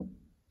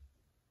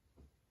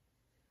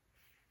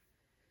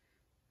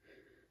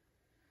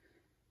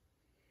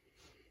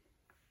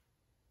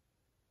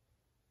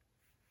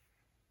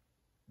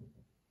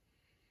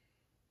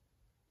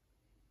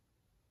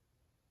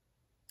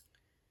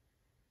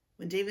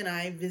When Dave and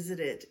I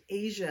visited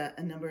Asia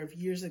a number of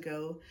years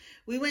ago,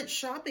 we went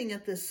shopping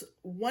at this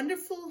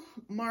wonderful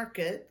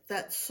market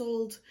that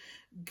sold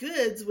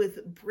goods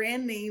with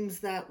brand names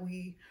that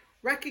we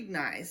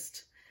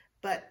recognized,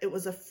 but it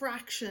was a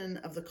fraction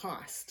of the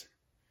cost.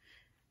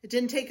 It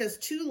didn't take us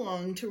too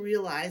long to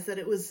realize that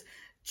it was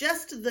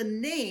just the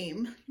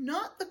name,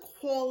 not the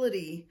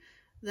quality,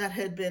 that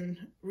had been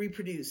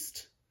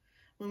reproduced.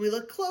 When we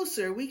looked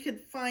closer, we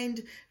could find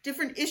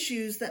different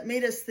issues that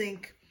made us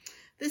think,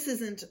 this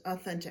isn't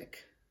authentic.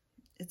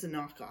 It's a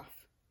knockoff.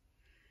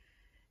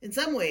 In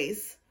some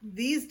ways,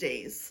 these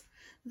days,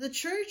 the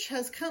church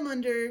has come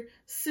under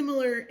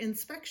similar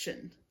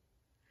inspection.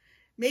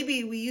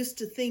 Maybe we used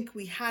to think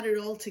we had it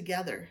all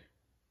together,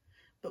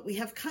 but we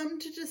have come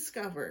to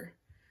discover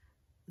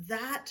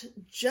that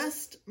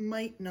just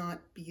might not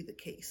be the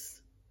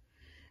case.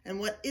 And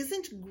what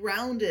isn't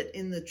grounded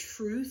in the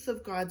truth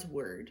of God's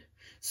word,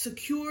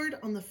 secured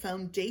on the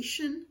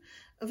foundation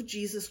of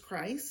Jesus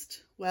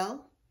Christ,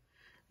 well,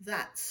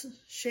 that's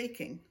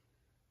shaking.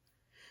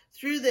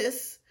 Through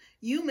this,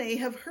 you may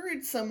have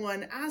heard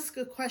someone ask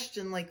a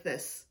question like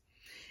this.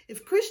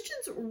 If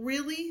Christians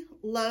really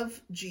love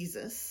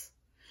Jesus,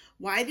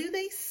 why do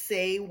they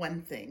say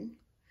one thing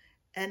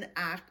and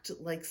act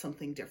like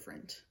something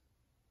different?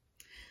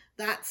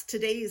 That's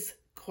today's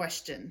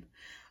question.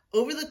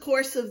 Over the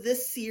course of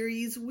this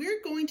series,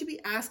 we're going to be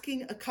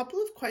asking a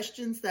couple of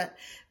questions that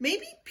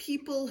maybe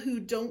people who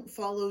don't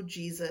follow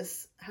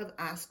Jesus have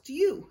asked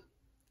you.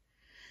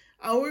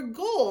 Our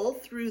goal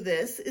through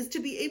this is to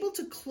be able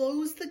to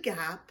close the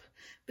gap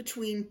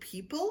between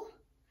people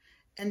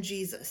and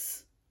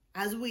Jesus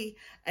as we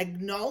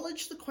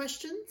acknowledge the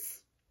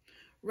questions,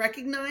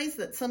 recognize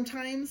that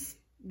sometimes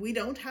we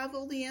don't have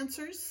all the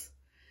answers,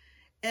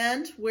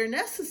 and where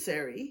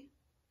necessary,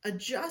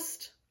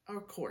 adjust our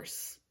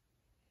course.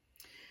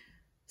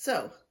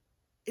 So,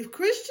 if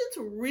Christians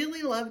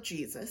really love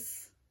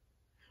Jesus,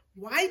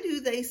 why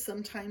do they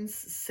sometimes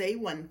say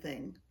one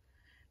thing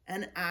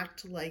and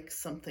act like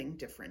something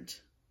different?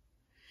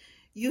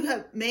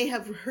 You may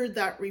have heard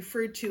that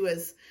referred to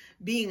as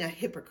being a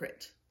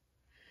hypocrite.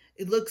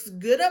 It looks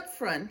good up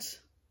front,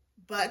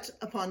 but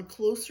upon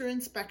closer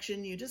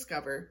inspection, you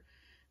discover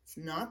it's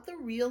not the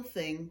real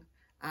thing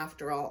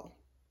after all.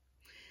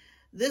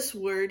 This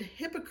word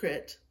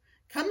hypocrite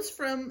comes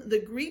from the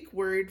Greek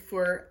word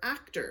for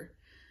actor,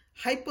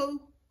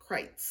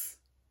 hypokrites.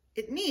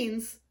 It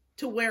means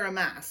to wear a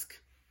mask,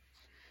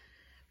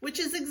 which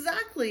is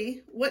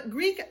exactly what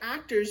Greek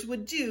actors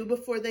would do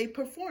before they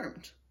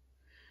performed.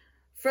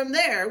 From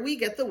there, we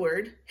get the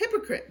word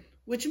hypocrite,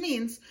 which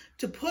means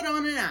to put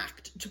on an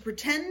act, to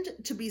pretend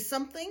to be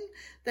something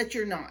that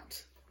you're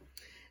not.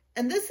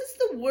 And this is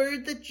the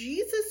word that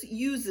Jesus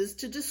uses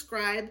to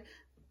describe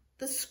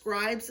the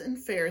scribes and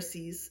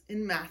Pharisees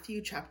in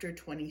Matthew chapter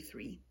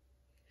 23.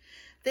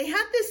 They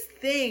had this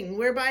thing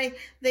whereby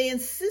they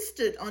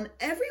insisted on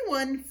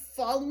everyone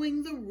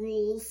following the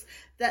rules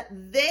that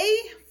they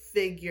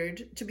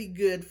figured to be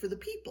good for the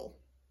people.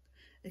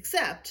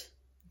 Except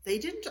they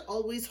didn't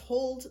always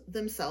hold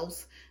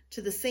themselves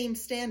to the same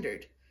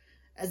standard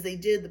as they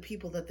did the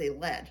people that they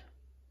led.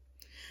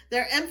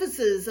 Their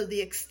emphasis of the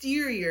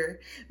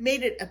exterior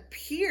made it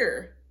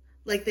appear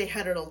like they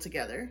had it all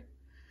together,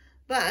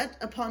 but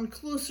upon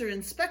closer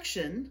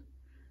inspection,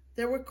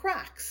 there were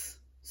cracks,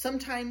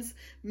 sometimes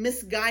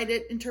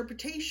misguided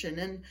interpretation,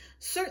 and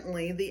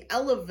certainly the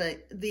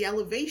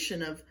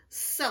elevation of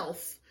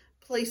self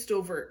placed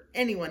over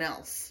anyone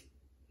else.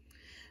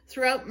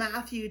 Throughout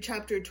Matthew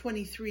chapter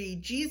 23,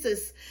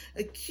 Jesus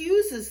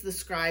accuses the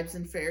scribes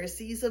and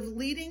Pharisees of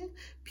leading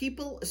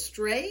people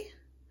astray,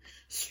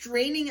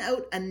 straining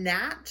out a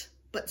gnat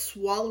but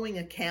swallowing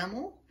a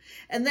camel,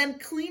 and then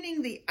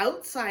cleaning the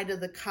outside of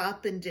the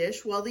cup and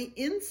dish while the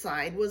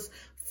inside was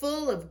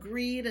full of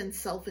greed and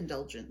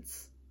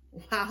self-indulgence.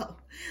 Wow,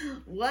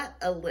 what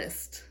a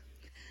list.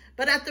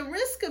 But at the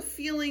risk of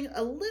feeling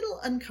a little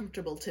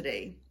uncomfortable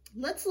today,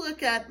 let's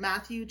look at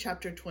Matthew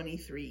chapter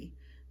 23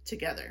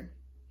 together.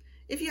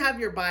 If you have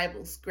your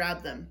Bibles,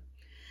 grab them.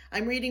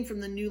 I'm reading from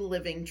the New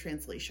Living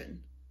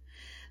Translation.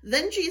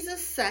 Then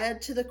Jesus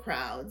said to the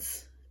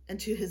crowds and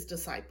to his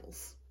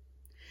disciples,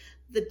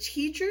 "The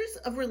teachers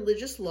of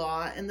religious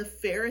law and the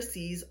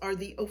Pharisees are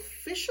the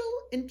official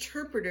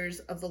interpreters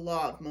of the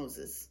law of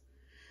Moses.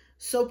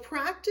 So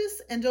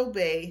practice and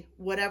obey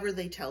whatever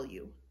they tell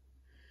you.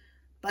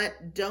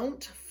 But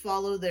don't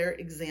follow their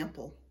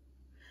example,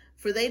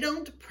 for they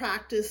don't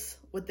practice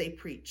what they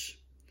preach.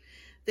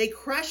 They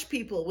crush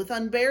people with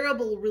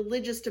unbearable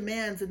religious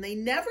demands, and they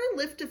never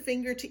lift a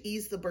finger to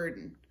ease the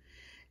burden.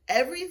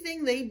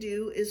 Everything they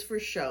do is for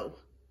show.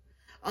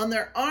 On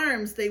their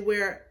arms, they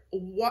wear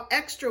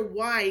extra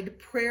wide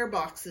prayer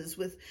boxes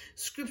with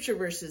scripture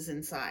verses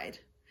inside.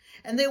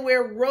 And they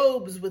wear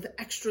robes with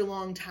extra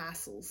long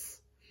tassels.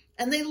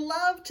 And they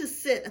love to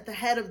sit at the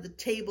head of the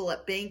table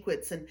at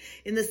banquets and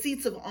in the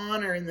seats of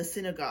honor in the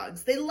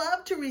synagogues. They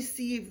love to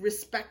receive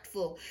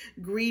respectful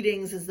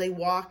greetings as they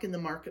walk in the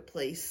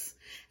marketplace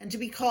and to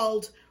be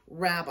called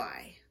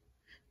rabbi.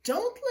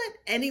 Don't let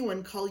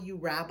anyone call you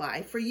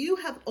rabbi, for you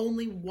have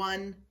only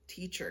one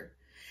teacher,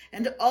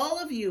 and all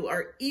of you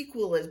are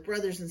equal as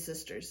brothers and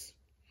sisters.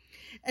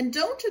 And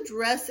don't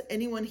address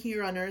anyone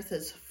here on earth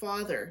as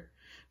Father,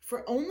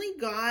 for only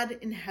God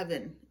in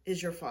heaven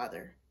is your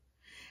Father.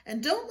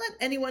 And don't let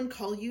anyone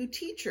call you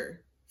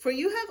teacher, for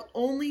you have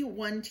only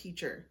one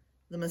teacher,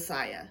 the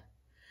Messiah.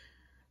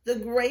 The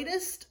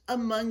greatest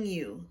among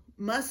you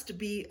must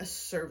be a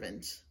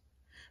servant,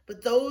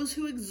 but those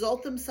who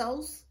exalt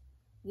themselves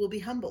will be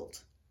humbled,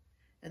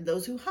 and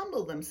those who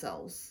humble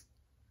themselves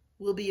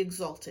will be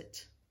exalted.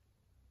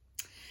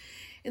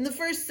 In the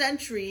first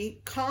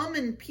century,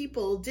 common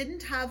people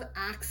didn't have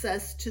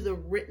access to the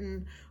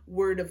written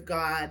word of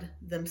God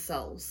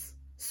themselves,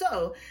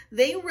 so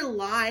they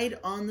relied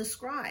on the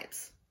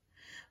scribes.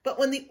 But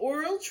when the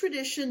oral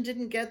tradition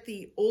didn't get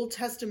the Old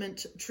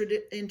Testament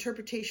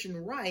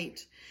interpretation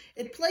right,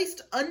 it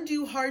placed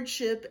undue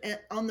hardship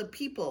on the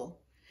people,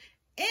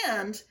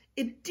 and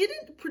it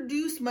didn't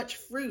produce much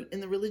fruit in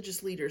the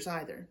religious leaders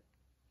either.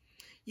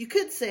 You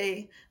could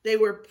say they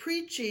were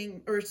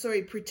pretending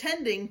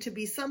to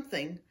be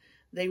something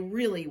they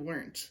really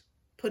weren't,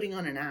 putting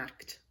on an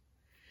act.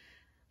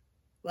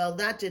 Well,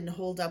 that didn't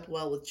hold up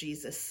well with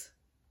Jesus.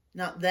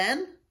 Not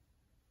then,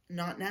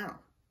 not now.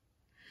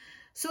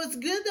 So it's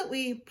good that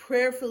we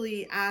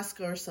prayerfully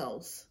ask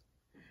ourselves,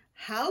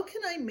 how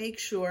can I make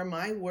sure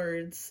my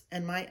words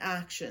and my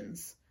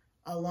actions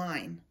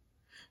align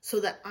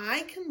so that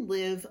I can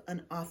live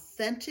an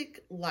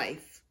authentic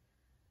life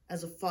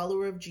as a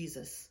follower of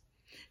Jesus,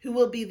 who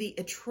will be the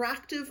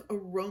attractive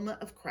aroma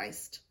of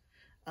Christ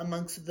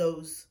amongst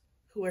those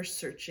who are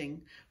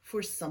searching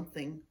for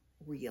something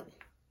real,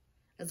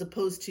 as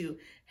opposed to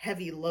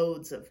heavy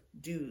loads of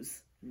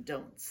do's and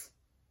don'ts.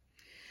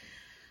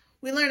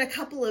 We learn a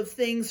couple of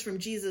things from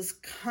Jesus'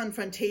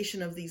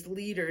 confrontation of these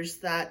leaders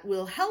that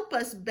will help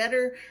us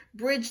better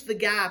bridge the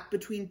gap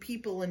between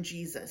people and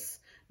Jesus.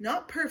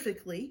 Not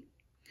perfectly,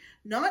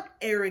 not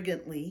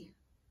arrogantly,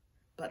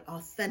 but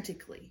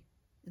authentically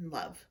in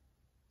love.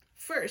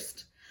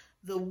 First,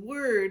 the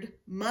word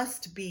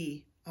must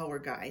be our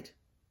guide.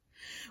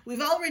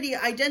 We've already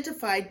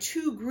identified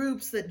two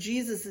groups that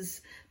Jesus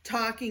is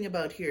talking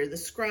about here, the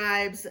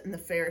scribes and the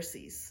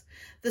Pharisees.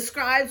 The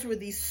scribes were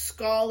these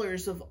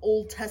scholars of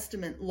Old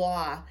Testament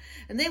law,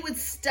 and they would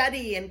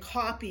study and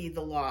copy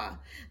the law.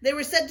 They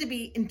were said to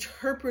be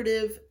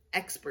interpretive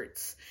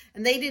experts,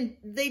 and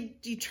they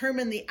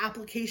determined the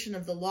application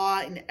of the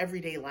law in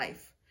everyday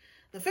life.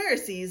 The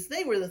Pharisees,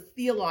 they were the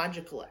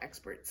theological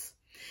experts.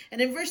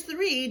 And in verse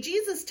 3,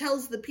 Jesus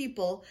tells the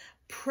people,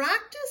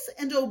 practice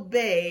and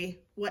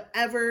obey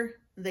whatever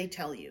they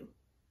tell you.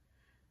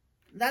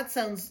 That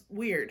sounds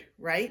weird,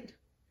 right?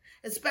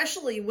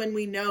 Especially when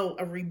we know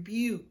a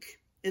rebuke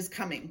is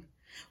coming.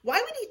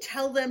 Why would he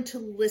tell them to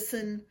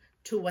listen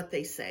to what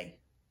they say?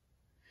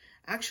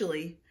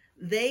 Actually,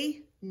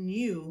 they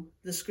knew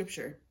the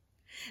scripture.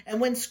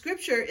 And when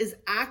scripture is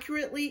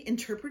accurately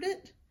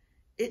interpreted,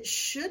 it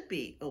should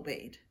be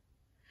obeyed.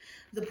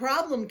 The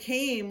problem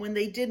came when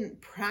they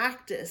didn't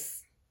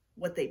practice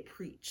what they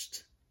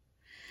preached.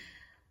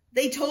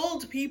 They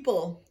told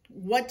people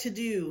what to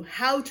do,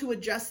 how to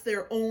adjust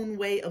their own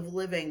way of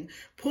living,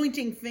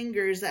 pointing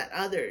fingers at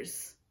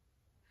others.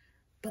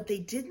 But they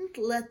didn't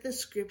let the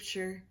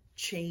scripture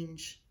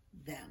change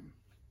them.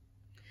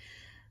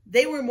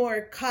 They were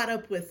more caught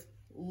up with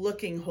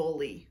looking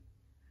holy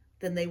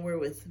than they were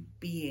with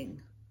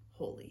being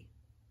holy.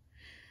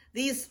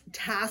 These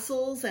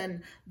tassels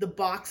and the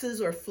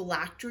boxes or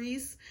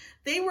phylacteries,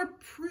 they were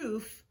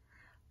proof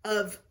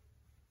of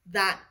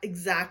that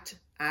exact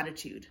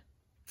attitude.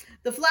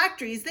 The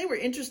phylacteries, they were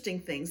interesting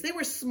things. They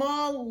were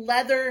small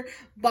leather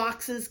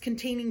boxes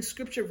containing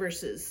scripture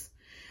verses.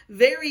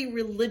 Very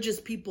religious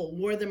people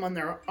wore them on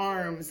their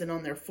arms and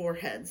on their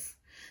foreheads.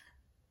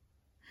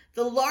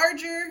 The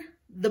larger,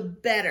 the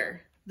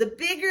better. The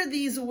bigger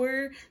these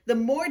were, the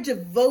more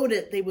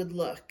devoted they would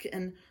look.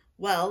 And,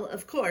 well,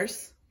 of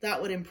course, that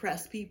would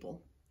impress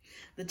people.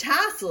 The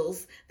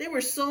tassels, they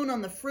were sewn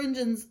on the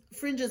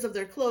fringes of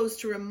their clothes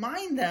to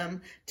remind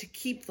them to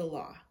keep the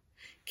law.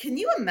 Can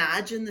you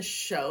imagine the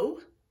show?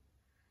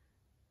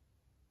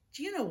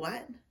 Do you know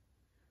what?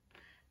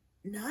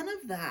 None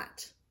of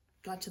that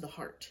got to the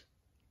heart.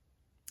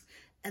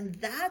 And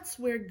that's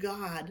where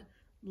God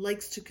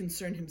likes to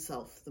concern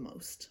himself the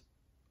most.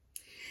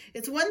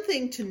 It's one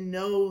thing to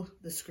know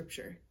the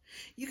scripture.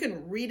 You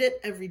can read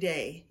it every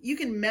day. You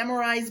can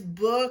memorize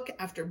book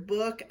after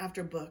book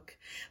after book.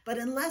 But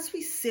unless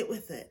we sit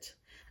with it,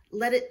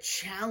 let it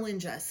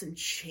challenge us and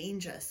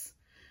change us,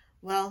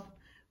 well,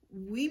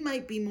 we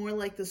might be more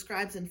like the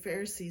scribes and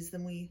Pharisees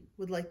than we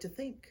would like to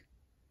think.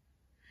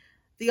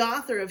 The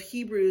author of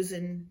Hebrews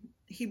in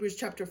Hebrews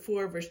chapter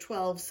 4, verse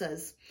 12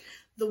 says,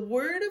 "The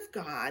word of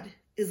God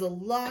is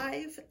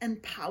alive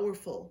and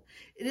powerful.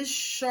 It is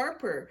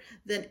sharper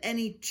than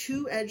any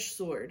two-edged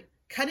sword,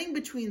 cutting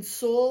between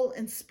soul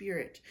and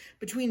spirit,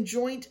 between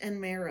joint and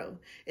marrow.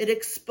 It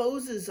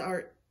exposes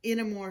our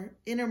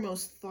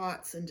innermost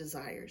thoughts and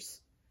desires."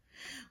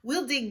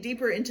 We'll dig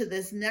deeper into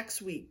this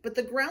next week, but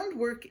the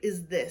groundwork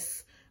is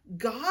this: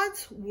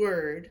 God's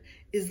word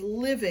is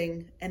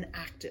living and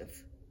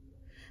active.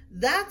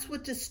 That's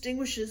what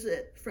distinguishes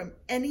it from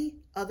any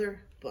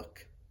other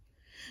book.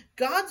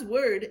 God's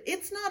word,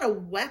 it's not a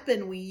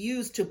weapon we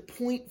use to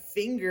point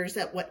fingers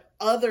at what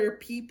other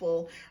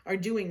people are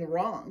doing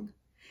wrong.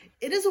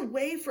 It is a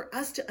way for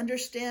us to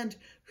understand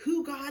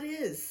who God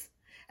is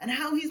and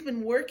how he's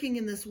been working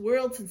in this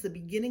world since the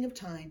beginning of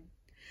time.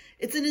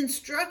 It's an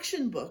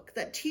instruction book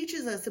that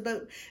teaches us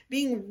about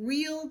being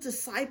real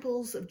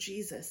disciples of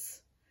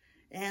Jesus.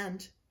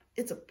 And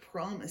it's a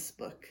promise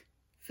book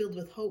filled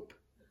with hope.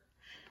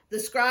 The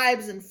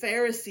scribes and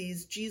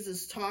Pharisees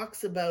Jesus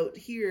talks about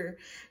here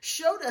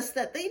showed us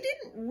that they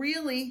didn't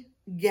really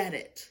get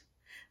it.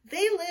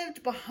 They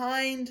lived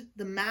behind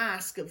the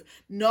mask of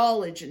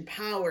knowledge and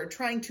power,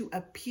 trying to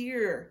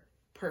appear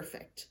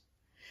perfect.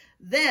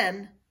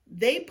 Then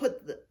they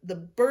put the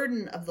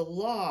burden of the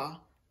law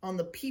on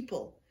the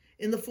people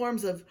in the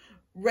forms of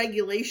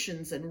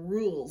regulations and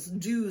rules,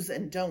 do's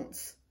and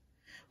don'ts,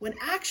 when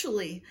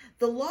actually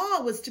the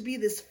law was to be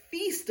this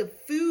feast of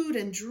food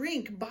and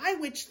drink by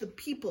which the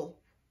people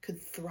could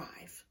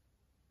thrive.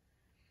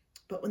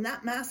 But when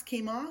that mask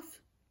came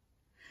off,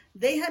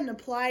 they hadn't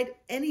applied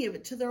any of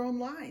it to their own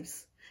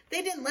lives.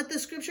 They didn't let the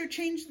scripture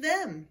change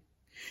them.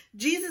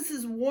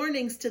 Jesus'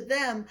 warnings to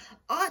them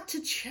ought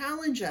to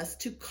challenge us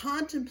to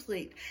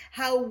contemplate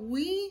how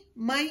we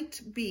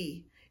might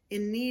be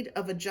in need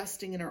of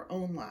adjusting in our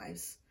own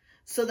lives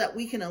so that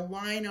we can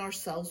align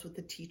ourselves with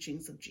the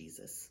teachings of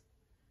Jesus.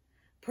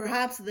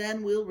 Perhaps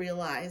then we'll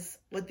realize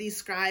what these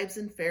scribes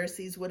and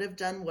Pharisees would have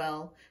done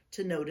well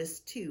to notice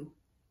too.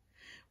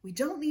 We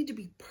don't need to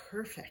be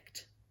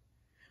perfect.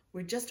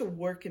 We're just a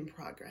work in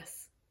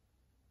progress.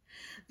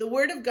 The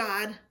Word of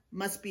God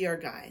must be our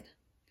guide.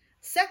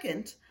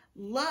 Second,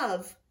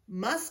 love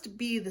must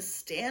be the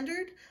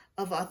standard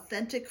of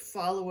authentic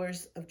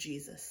followers of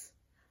Jesus.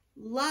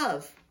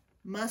 Love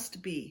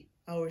must be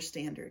our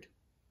standard.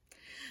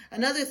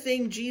 Another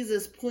thing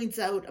Jesus points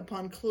out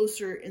upon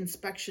closer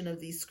inspection of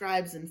these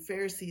scribes and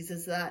Pharisees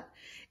is that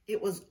it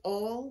was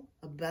all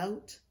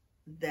about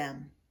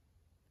them.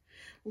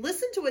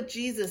 Listen to what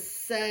Jesus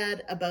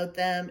said about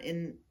them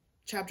in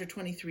chapter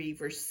 23,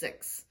 verse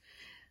 6.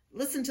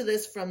 Listen to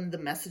this from the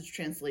Message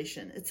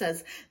translation. It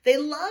says, "They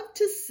love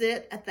to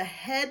sit at the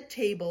head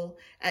table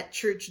at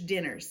church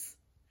dinners,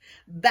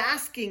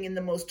 basking in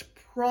the most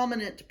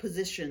prominent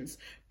positions,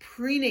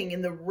 preening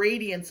in the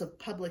radiance of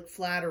public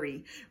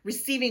flattery,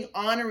 receiving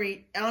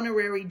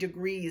honorary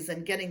degrees,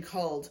 and getting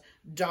called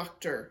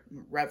Dr.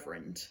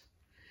 Reverend."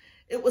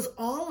 It was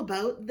all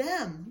about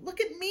them. Look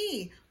at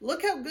me.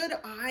 Look how good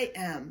I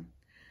am.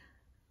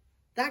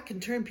 That can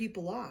turn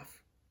people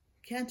off,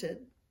 can't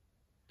it?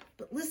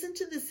 But listen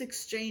to this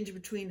exchange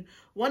between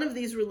one of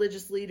these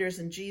religious leaders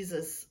and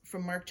Jesus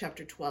from Mark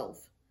chapter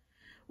 12.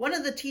 One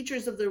of the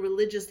teachers of the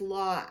religious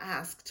law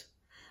asked,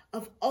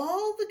 "Of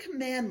all the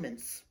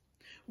commandments,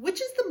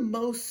 which is the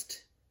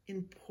most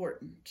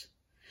important?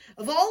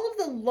 Of all of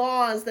the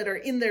laws that are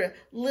in their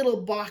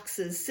little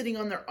boxes sitting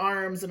on their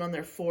arms and on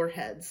their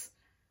foreheads,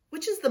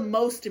 which is the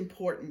most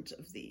important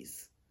of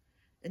these?"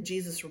 And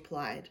Jesus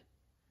replied,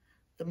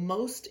 "The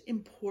most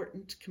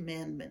important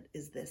commandment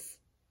is this.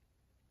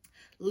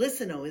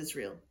 Listen, O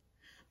Israel,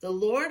 the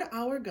Lord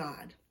our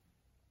God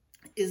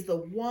is the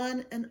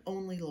one and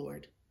only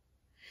Lord.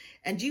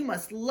 And you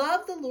must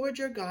love the Lord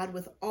your God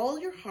with all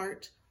your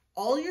heart,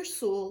 all your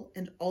soul,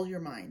 and all your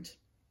mind,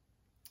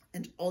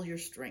 and all your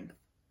strength.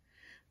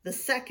 The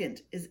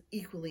second is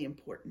equally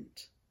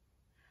important.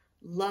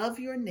 Love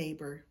your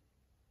neighbor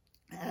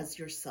as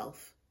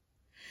yourself.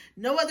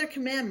 No other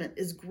commandment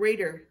is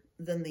greater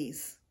than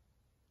these."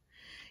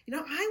 You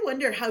know, I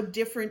wonder how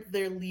different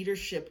their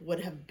leadership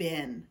would have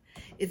been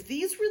if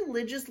these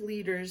religious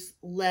leaders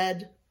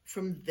led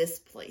from this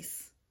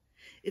place.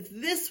 If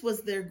this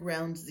was their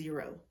ground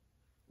zero,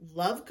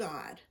 love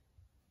God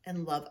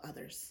and love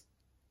others.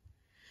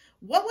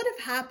 What would have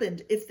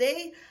happened if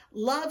they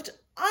loved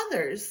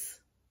others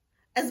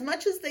as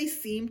much as they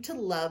seemed to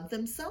love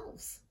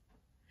themselves?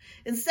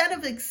 Instead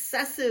of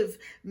excessive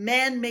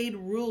man-made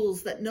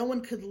rules that no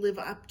one could live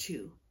up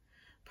to,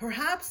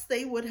 perhaps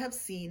they would have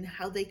seen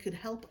how they could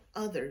help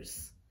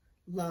others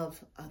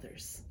love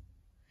others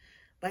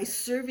by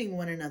serving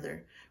one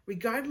another,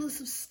 regardless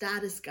of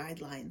status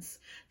guidelines,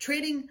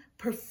 trading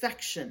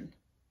perfection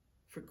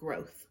for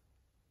growth.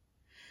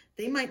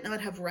 They might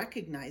not have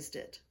recognized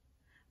it,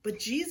 but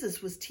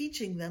Jesus was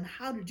teaching them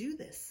how to do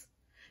this,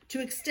 to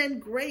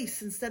extend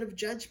grace instead of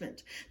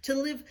judgment, to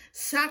live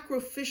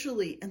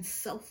sacrificially and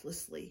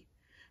selflessly,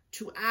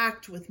 to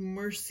act with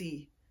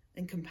mercy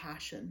and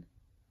compassion.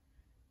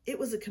 It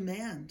was a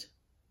command,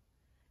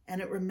 and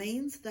it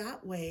remains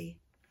that way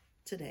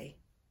today.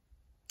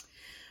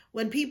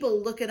 When people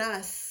look at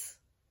us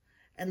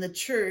and the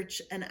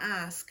church and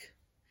ask,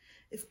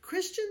 if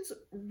Christians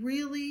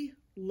really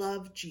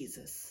love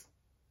Jesus,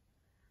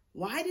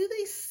 why do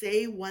they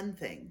say one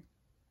thing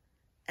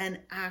and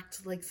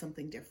act like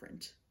something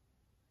different?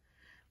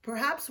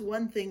 Perhaps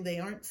one thing they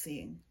aren't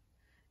seeing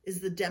is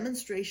the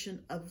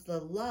demonstration of the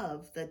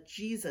love that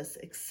Jesus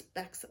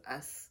expects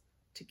us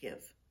to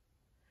give.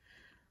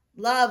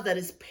 Love that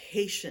is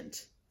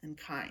patient and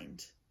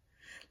kind.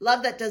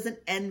 Love that doesn't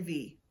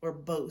envy or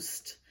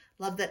boast.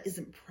 Love that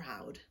isn't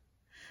proud.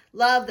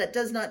 Love that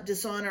does not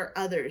dishonor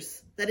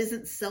others, that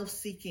isn't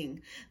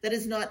self-seeking, that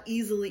is not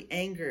easily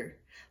angered.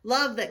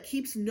 Love that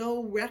keeps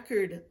no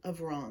record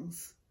of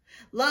wrongs.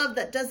 Love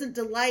that doesn't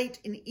delight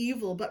in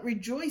evil, but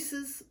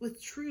rejoices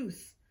with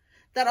truth.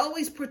 That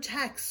always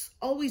protects,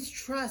 always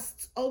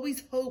trusts,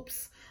 always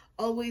hopes,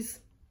 always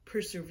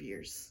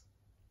perseveres.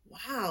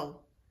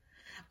 Wow.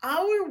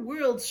 Our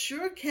world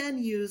sure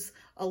can use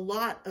a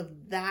lot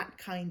of that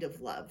kind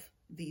of love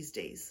these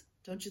days,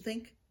 don't you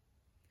think?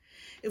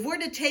 If we're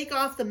to take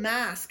off the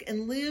mask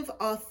and live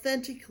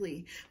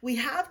authentically, we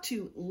have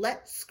to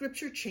let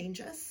Scripture change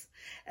us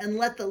and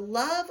let the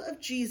love of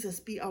Jesus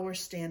be our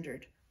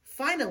standard.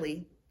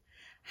 Finally,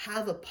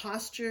 have a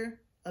posture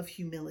of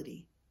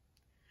humility.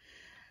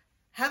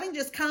 Having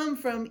just come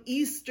from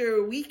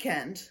Easter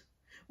weekend,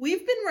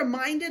 we've been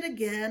reminded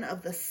again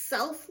of the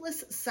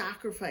selfless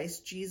sacrifice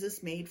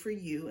Jesus made for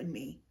you and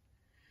me.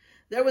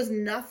 There was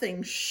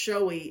nothing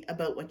showy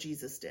about what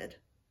Jesus did.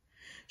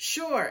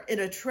 Sure, it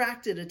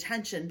attracted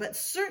attention, but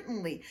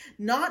certainly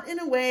not in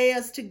a way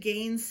as to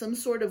gain some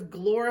sort of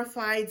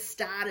glorified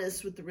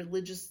status with the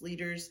religious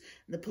leaders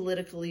and the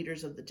political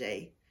leaders of the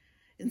day.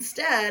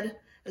 Instead,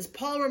 as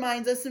Paul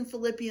reminds us in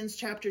Philippians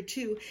chapter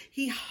 2,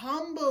 he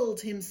humbled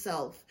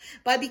himself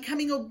by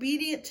becoming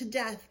obedient to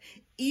death,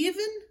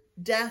 even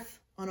death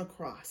on a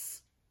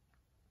cross.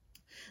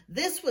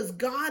 This was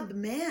God the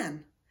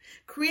man,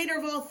 creator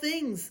of all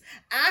things,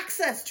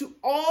 access to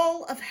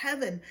all of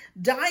heaven,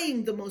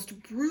 dying the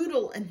most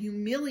brutal and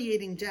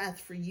humiliating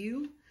death for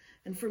you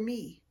and for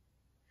me.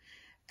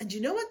 And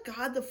you know what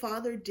God the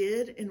Father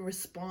did in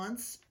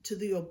response to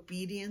the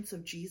obedience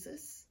of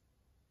Jesus?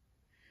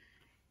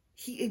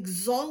 He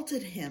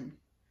exalted him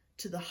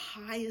to the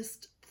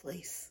highest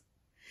place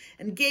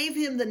and gave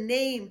him the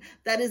name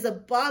that is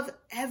above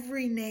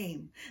every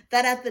name,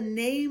 that at the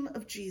name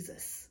of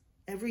Jesus,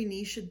 every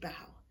knee should bow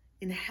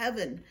in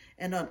heaven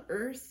and on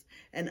earth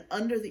and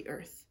under the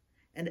earth,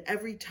 and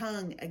every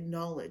tongue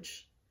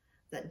acknowledge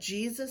that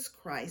Jesus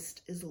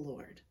Christ is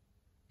Lord,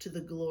 to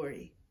the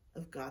glory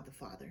of God the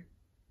Father.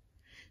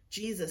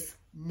 Jesus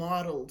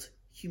modeled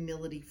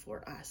humility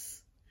for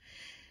us.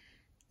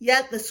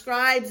 Yet the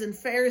scribes and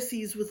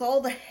Pharisees, with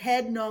all the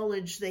head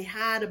knowledge they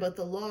had about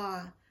the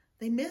law,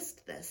 they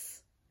missed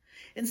this.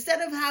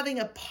 Instead of having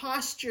a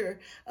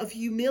posture of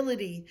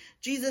humility,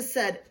 Jesus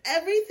said,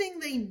 everything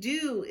they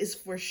do is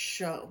for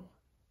show.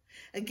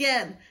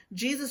 Again,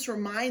 Jesus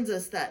reminds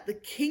us that the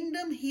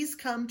kingdom he's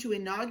come to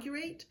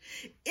inaugurate,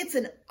 it's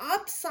an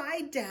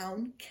upside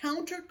down,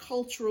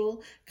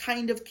 countercultural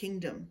kind of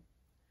kingdom.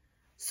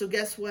 So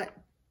guess what?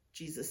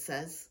 Jesus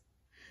says,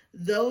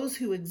 those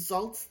who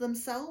exalt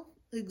themselves,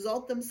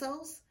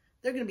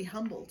 they're going to be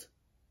humbled.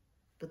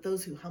 But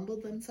those who humble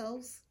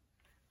themselves,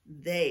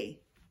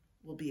 they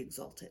will be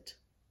exalted.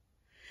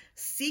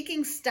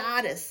 Seeking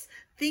status,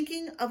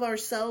 thinking of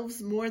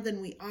ourselves more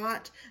than we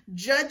ought,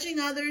 judging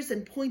others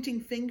and pointing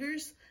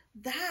fingers,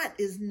 that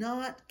is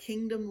not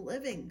kingdom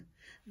living.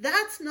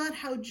 That's not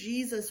how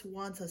Jesus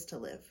wants us to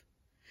live.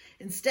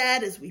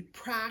 Instead, as we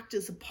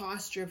practice a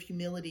posture of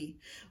humility,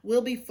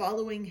 we'll be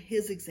following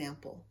his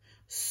example,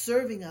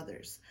 serving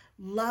others,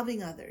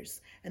 loving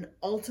others, and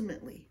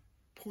ultimately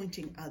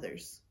pointing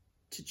others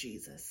to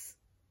Jesus.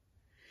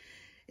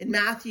 In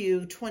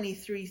Matthew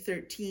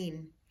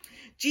 23:13,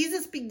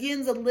 Jesus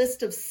begins a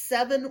list of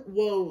 7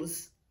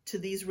 woes to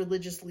these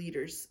religious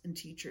leaders and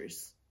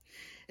teachers.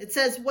 It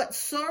says, what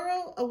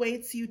sorrow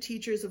awaits you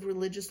teachers of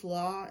religious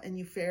law and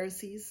you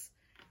Pharisees,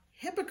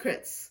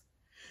 hypocrites,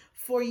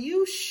 for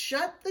you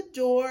shut the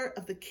door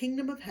of the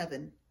kingdom of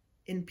heaven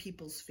in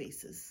people's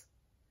faces.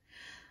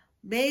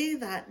 May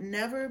that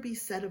never be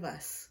said of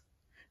us,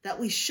 that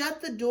we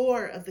shut the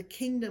door of the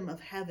kingdom of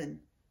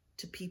heaven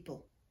to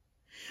people.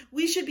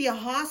 We should be a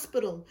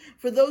hospital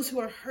for those who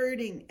are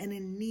hurting and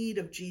in need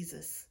of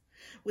Jesus,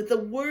 with the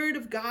word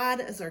of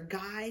God as our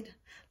guide,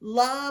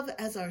 love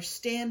as our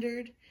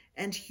standard,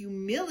 and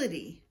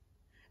humility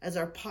as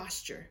our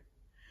posture.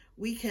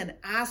 We can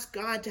ask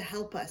God to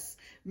help us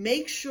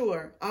make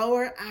sure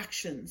our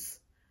actions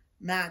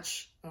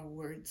match our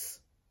words.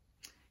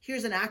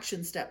 Here's an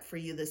action step for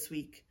you this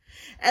week.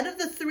 Out of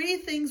the 3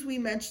 things we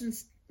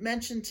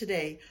mentioned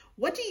today,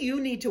 what do you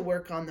need to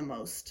work on the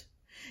most?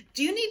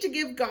 Do you need to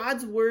give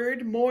God's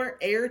word more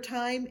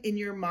airtime in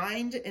your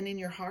mind and in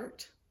your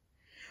heart?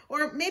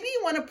 Or maybe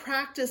you want to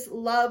practice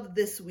love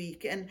this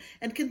week and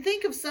can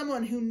think of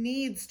someone who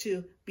needs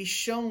to be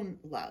shown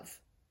love.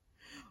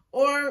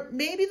 Or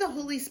maybe the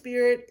Holy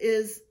Spirit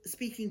is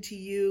speaking to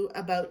you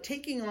about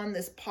taking on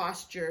this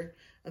posture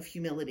of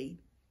humility.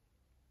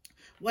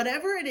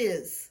 Whatever it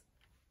is,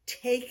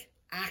 take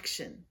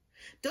action.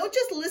 Don't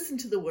just listen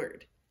to the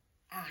word.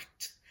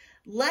 Act.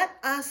 Let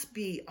us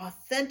be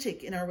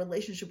authentic in our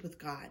relationship with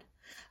God,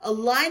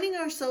 aligning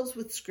ourselves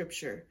with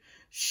Scripture,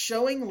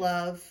 showing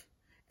love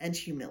and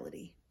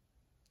humility.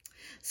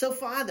 So,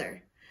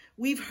 Father,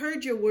 we've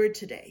heard your word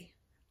today.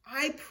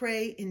 I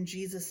pray in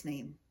Jesus'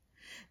 name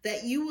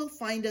that you will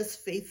find us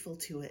faithful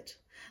to it.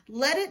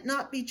 Let it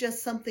not be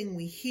just something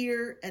we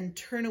hear and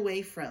turn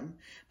away from,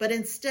 but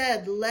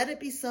instead let it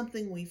be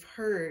something we've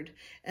heard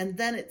and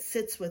then it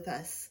sits with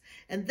us.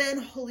 And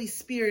then, Holy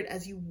Spirit,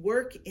 as you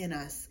work in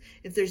us,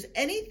 if there's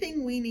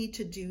anything we need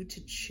to do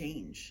to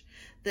change,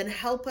 then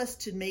help us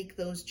to make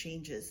those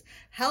changes.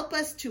 Help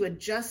us to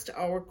adjust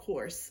our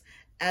course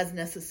as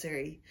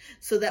necessary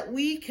so that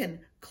we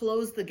can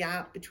close the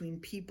gap between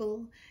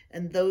people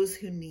and those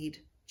who need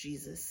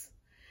Jesus.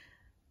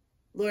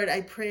 Lord,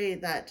 I pray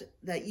that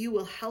you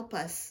will help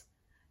us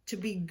to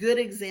be good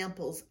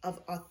examples of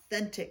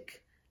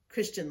authentic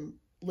Christian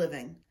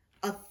living,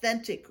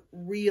 authentic,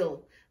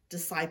 real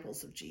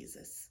disciples of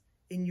Jesus.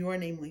 In your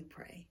name we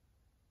pray.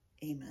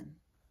 Amen.